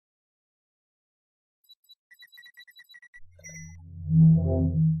What's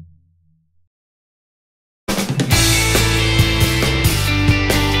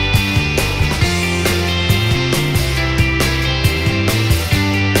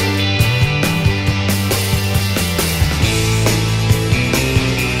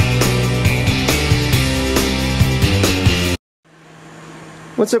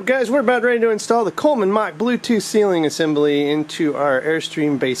up, guys? We're about ready to install the Coleman Mach Bluetooth ceiling assembly into our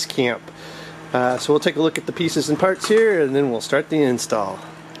Airstream Basecamp. So we'll take a look at the pieces and parts here, and then we'll start the install.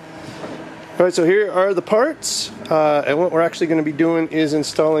 Alright, so here are the parts, and what we're actually going to be doing is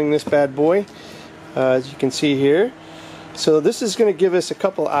installing this bad boy, as you can see here. So this is going to give us a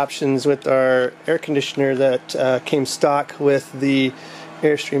couple options with our air conditioner that came stock with the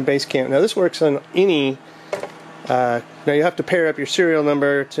Airstream Basecamp. Now this works on any now you have to pair up your serial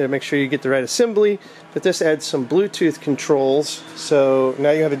number to make sure you get the right assembly, but this adds some Bluetooth controls, so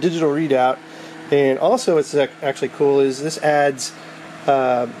now you have a digital readout. And also what's actually cool is this adds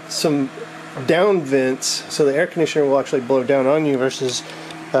some down vents, so the air conditioner will actually blow down on you versus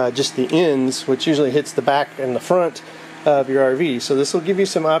just the ends, which usually hits the back and the front of your RV. So this will give you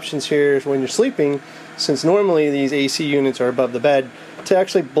some options here when you're sleeping, since normally these AC units are above the bed, to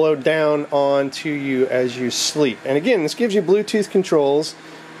actually blow down onto you as you sleep. And again, this gives you Bluetooth controls,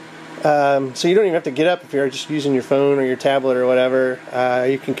 so you don't even have to get up if you're just using your phone or your tablet or whatever.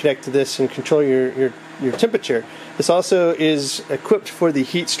 You can connect to this and control your temperature. This also is equipped for the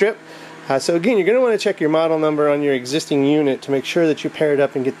HeatStrip. So again, you're going to want to check your model number on your existing unit to make sure that you pair it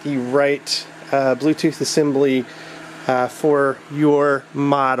up and get the right Bluetooth assembly for your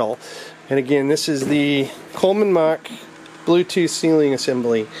model. And again, this is the Coleman Mach Bluetooth ceiling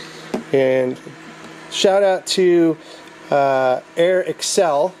assembly. And shout out to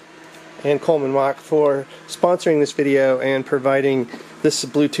AirXcel and Coleman Mach for sponsoring this video and providing this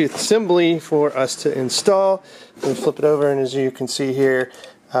Bluetooth assembly for us to install. We'll flip it over, and as you can see here,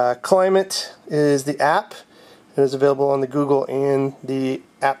 Climate is the app. It is available on the Google and the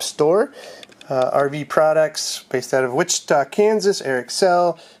App Store. RV products based out of Wichita, Kansas,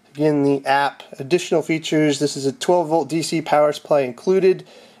 AirXcel. Again, the app. Additional features: this is a 12-volt DC power supply included.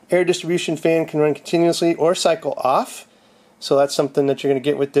 Air distribution fan can run continuously or cycle off. So that's something that you're going to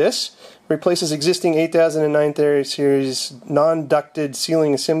get with this. Replaces existing 8009 series non-ducted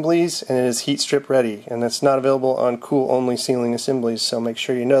ceiling assemblies, and it is HeatStrip ready. And that's not available on cool-only ceiling assemblies, so make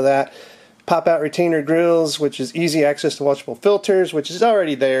sure you know that. Pop-out retainer grills, which is easy access to washable filters, which is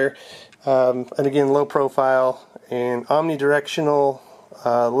already there. And again, low profile, and omnidirectional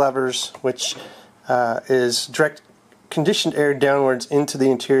levers, which is direct conditioned air downwards into the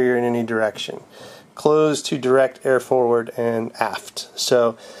interior in any direction. Closed to direct air forward and aft.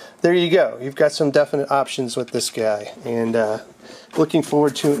 So there you go. You've got some definite options with this guy, and looking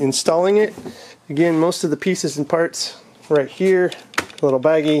forward to installing it. Again, most of the pieces and parts right here. A little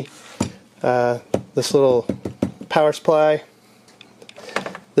baggie. This little power supply.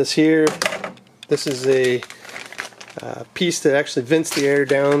 This here. This is a piece that actually vents the air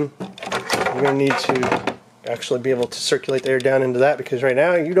down. You're going to need to actually be able to circulate the air down into that, because right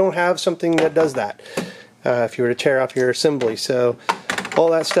now you don't have something that does that if you were to tear off your assembly. So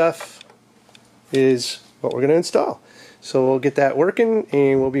all that stuff is what we're going to install. So we'll get that working,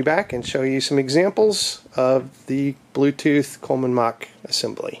 and we'll be back and show you some examples of the Bluetooth Coleman Mach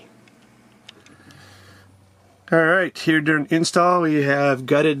assembly. Alright, here during install we have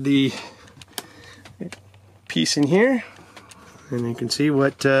gutted the piece in here, and you can see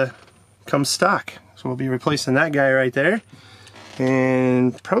what comes stock. So we'll be replacing that guy right there,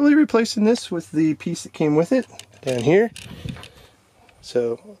 and probably replacing this with the piece that came with it down here.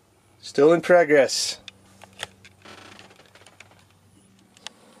 So still in progress.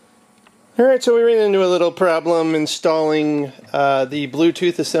 Alright, so we ran into a little problem installing the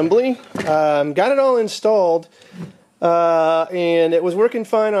Bluetooth assembly. Got it all installed, and it was working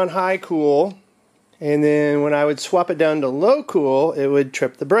fine on high cool. And then when I would swap it down to low cool, it would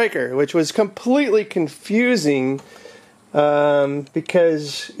trip the breaker, which was completely confusing,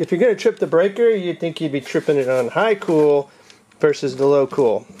 because if you're going to trip the breaker, you'd think you'd be tripping it on high cool versus the low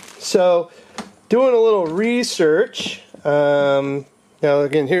cool. So doing a little research, now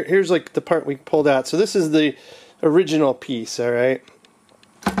again, here's like the part we pulled out. So this is the original piece, all right?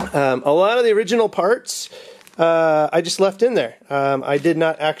 A lot of the original parts I just left in there. I did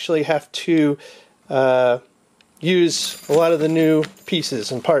not actually have to use a lot of the new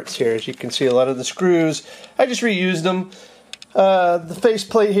pieces and parts here. As you can see, a lot of the screws, I just reused them. The face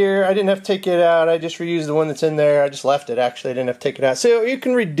plate here, I didn't have to take it out. I just reused the one that's in there. I just left it, actually. I didn't have to take it out. So you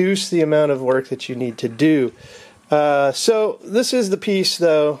can reduce the amount of work that you need to do. So this is the piece,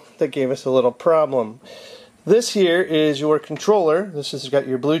 though, that gave us a little problem. this here is your controller. This has got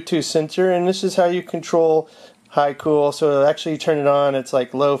your Bluetooth sensor, and this is how you control high cool. So actually you turn it on, it's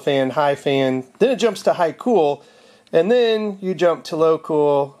like low fan, high fan, then it jumps to high cool, and then you jump to low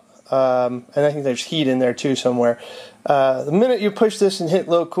cool, and I think there's heat in there too somewhere. The minute you push this and hit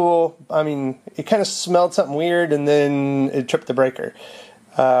low cool, I mean, it kind of smelled something weird, and then it tripped the breaker.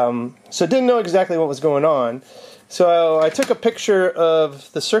 So didn't know exactly what was going on. So I took a picture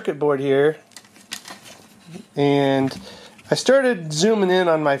of the circuit board here, and I started zooming in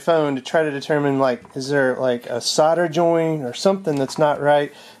on my phone to try to determine, like, is there like a solder joint or something that's not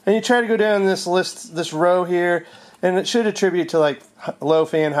right. And you try to go down this list, this row here, and it should attribute to like low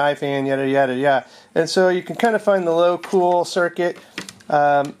fan, high fan, yada yada yada. And so you can kind of find the low cool circuit,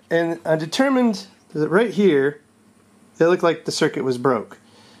 and I determined that right here it looked like the circuit was broke.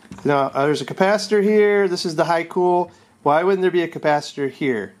 Now there's a capacitor here, this is the high cool. Why wouldn't there be a capacitor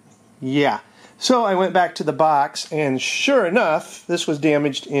here? Yeah. So I went back to the box, and sure enough, this was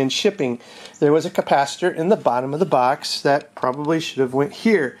damaged in shipping. There was a capacitor in the bottom of the box that probably should have went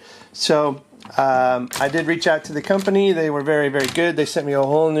here. So I did reach out to the company. They were very, very good. They sent me a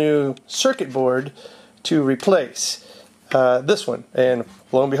whole new circuit board to replace this one. And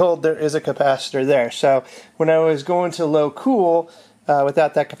lo and behold, there is a capacitor there. So when I was going to low cool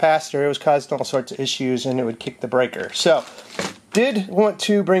without that capacitor, it was causing all sorts of issues, and it would kick the breaker. So did want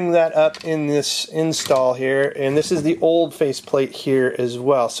to bring that up in this install here, and this is the old faceplate here as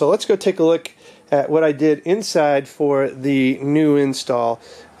well. So let's go take a look at what I did inside for the new install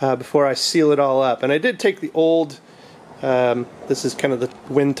before I seal it all up. And I did take the old, this is kind of the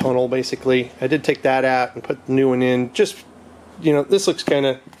wind tunnel basically, I did take that out and put the new one in. Just, you know, this looks kind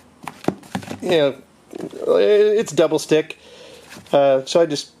of, you know, it's double stick, so I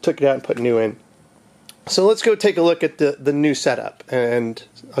just took it out and put new in. So let's go take a look at the new setup, and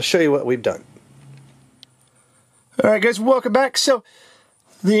I'll show you what we've done. Alright guys, welcome back. So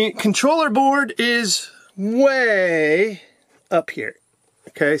the controller board is way up here.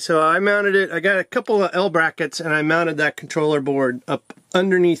 Okay, so I mounted it, I got a couple of L brackets, and I mounted that controller board up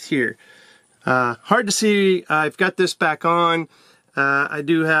underneath here. Hard to see, I've got this back on. I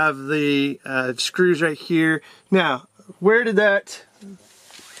do have the screws right here. Now, where did that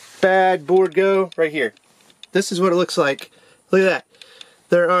bad board go? Right here. This is what it looks like. Look at that.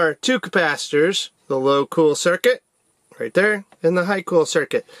 There are two capacitors, the low cool circuit right there and the high cool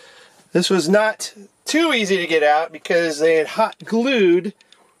circuit. This was not too easy to get out because they had hot glued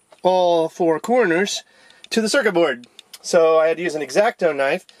all four corners to the circuit board. So I had to use an X-Acto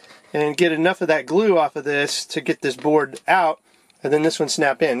knife and get enough of that glue off of this to get this board out, and then this one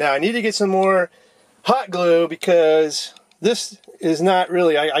snap in. Now I need to get some more hot glue because this is not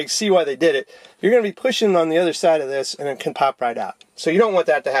really, I see why they did it. You're going to be pushing on the other side of this and it can pop right out. So you don't want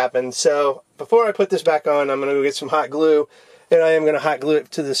that to happen. So before I put this back on, I'm going to go get some hot glue, and I am going to hot glue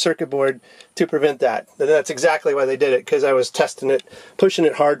it to the circuit board to prevent that. And that's exactly why they did it, because I was testing it, pushing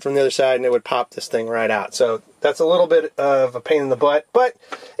it hard from the other side, and it would pop this thing right out. So that's a little bit of a pain in the butt, but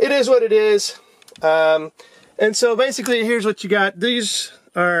it is what it is. And so basically here's what you got. This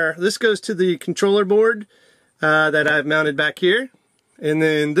goes to the controller board that I've mounted back here. And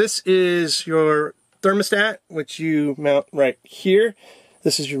then this is your thermostat, which you mount right here.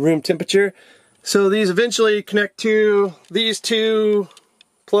 This is your room temperature. So these eventually connect to these two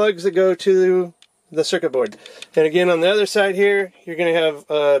plugs that go to the circuit board. And again, on the other side here, you're going to have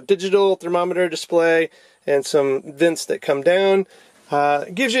a digital thermometer display and some vents that come down.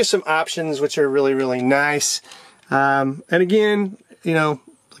 It gives you some options which are really, really nice. And again, you know,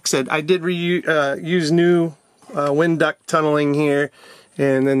 like I said, I did use new wind duct tunneling here,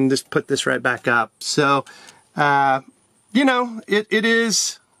 and then just put this right back up. So, you know, it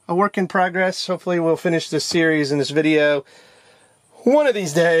is a work in progress. Hopefully we'll finish this series in this video one of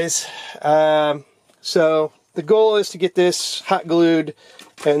these days. So the goal is to get this hot glued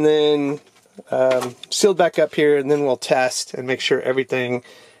and then sealed back up here, and then we'll test and make sure everything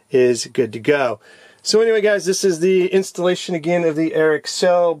is good to go. So anyway guys, this is the installation again of the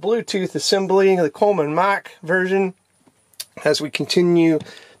AirXcel Bluetooth assembly, the Coleman Mach version, as we continue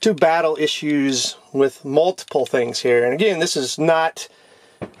to battle issues with multiple things here. And again, this is not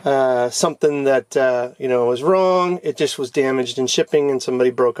something that you know, was wrong. It just was damaged in shipping, and somebody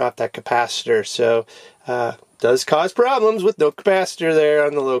broke off that capacitor. So does cause problems with no capacitor there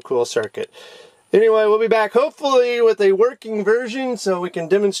on the low cool circuit. Anyway, we'll be back hopefully with a working version so we can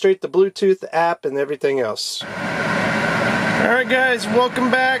demonstrate the Bluetooth app and everything else. Alright guys,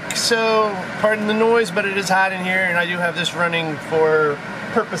 welcome back. So, pardon the noise, but it is hot in here, and I do have this running for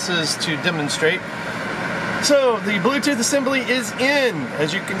purposes to demonstrate. So the Bluetooth assembly is in,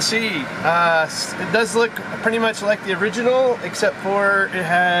 as you can see. It does look pretty much like the original, except for it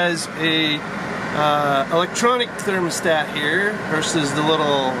has a electronic thermostat here versus the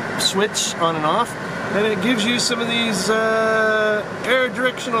little switch on and off, and it gives you some of these air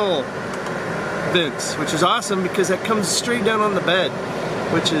directional vents, which is awesome because that comes straight down on the bed,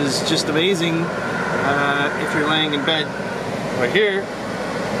 which is just amazing if you're laying in bed right here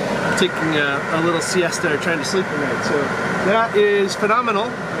taking a little siesta or trying to sleep at night. So that is phenomenal.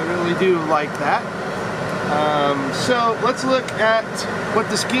 I really do like that. So let's look at what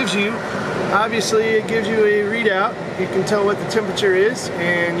this gives you. Obviously it gives you a readout. You can tell what the temperature is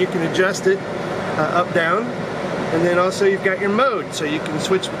and you can adjust it up, down. And then also you've got your mode, so you can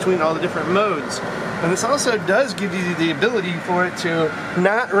switch between all the different modes. And this also does give you the ability for it to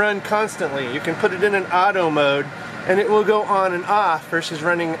not run constantly. You can put it in an auto mode and it will go on and off versus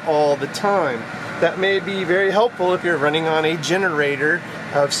running all the time. That may be very helpful if you're running on a generator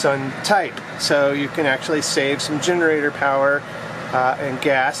of some type. So you can actually save some generator power and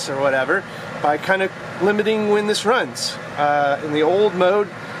gas or whatever by kind of limiting when this runs. In the old mode,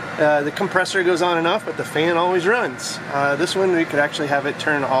 the compressor goes on and off, but the fan always runs. This one, we could actually have it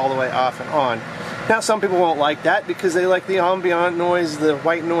turn all the way off and on. Now, some people won't like that because they like the ambient noise, the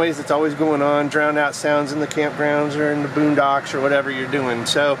white noise that's always going on, drowned out sounds in the campgrounds or in the boondocks or whatever you're doing.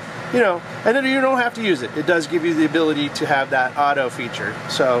 So, you know, and then you don't have to use it. It does give you the ability to have that auto feature.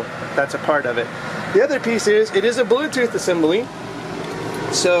 So that's a part of it. The other piece is, it is a Bluetooth assembly.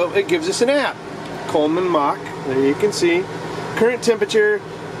 So it gives us an app, Coleman Mach. There you can see. Current temperature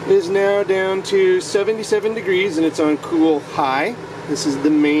is now down to 77 degrees and it's on cool high. This is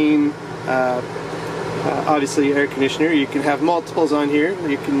the main obviously air conditioner. You can have multiples on here.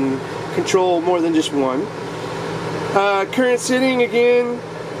 You can control more than just one. Current setting, again,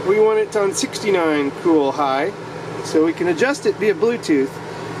 we want it on 69 cool high, so we can adjust it via Bluetooth.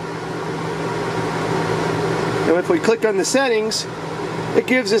 And if we click on the settings, it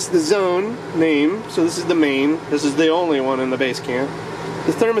gives us the zone name. So this is the main. This is the only one in the Basecamp.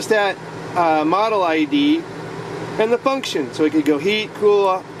 The thermostat model ID and the function. So we could go heat,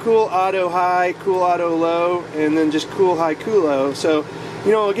 cool, cool auto high, cool auto low, and then just cool high, cool low. So,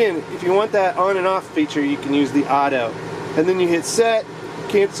 you know, again, if you want that on and off feature, you can use the auto. And then you hit set,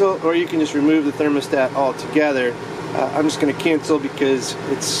 cancel, or you can just remove the thermostat altogether. I'm just going to cancel because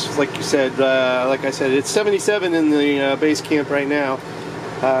it's, like you said, like I said, it's 77 in the Basecamp right now.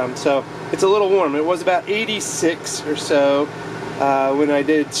 So it's a little warm. It was about 86 or so when I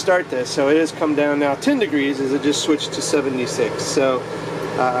did start this, so it has come down now 10 degrees as it just switched to 76. So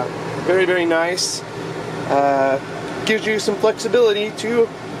very, very nice. Gives you some flexibility to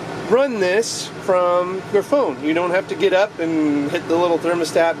run this from your phone. You don't have to get up and hit the little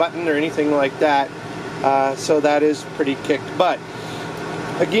thermostat button or anything like that. So that is pretty kicked butt.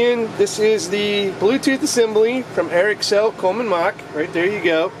 Again, this is the Bluetooth assembly from AirXcel Coleman Mach. Right there you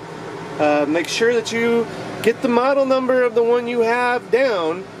go. Make sure that you get the model number of the one you have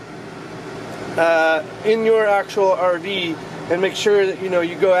down in your actual RV, and make sure that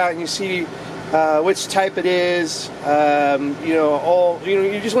you go out and you see which type it is.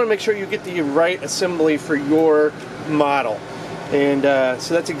 You just want to make sure you get the right assembly for your model, and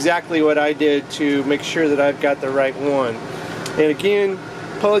so that's exactly what I did to make sure that I've got the right one. And again,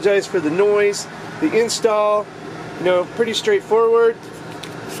 apologize for the noise. The install, pretty straightforward.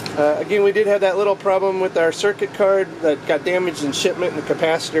 Again, we did have that little problem with our circuit card that got damaged in shipment and the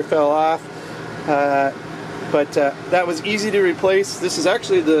capacitor fell off. But that was easy to replace. This is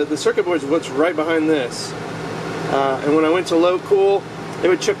actually the circuit board is what's right behind this. And when I went to low cool, it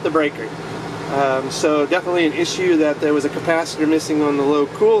would trip the breaker. So definitely an issue that there was a capacitor missing on the low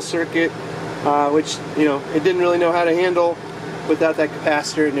cool circuit, which it didn't really know how to handle without that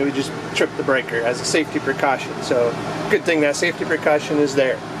capacitor, and it would just trip the breaker as a safety precaution. So good thing that safety precaution is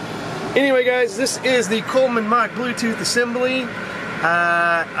there. Anyway guys, this is the Coleman Mach Bluetooth assembly.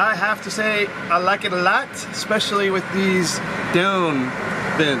 I have to say I like it a lot, especially with these down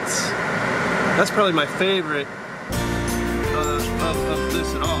vents. That's probably my favorite of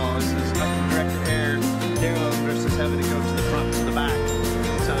this at all. This is up and direct air down versus having to go to the front to the back.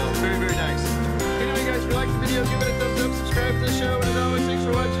 So very, very nice. Anyway guys, if you liked the video, give it a thumbs up, subscribe to the show, and as always, thanks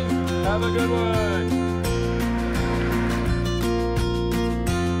for watching. Have a good one.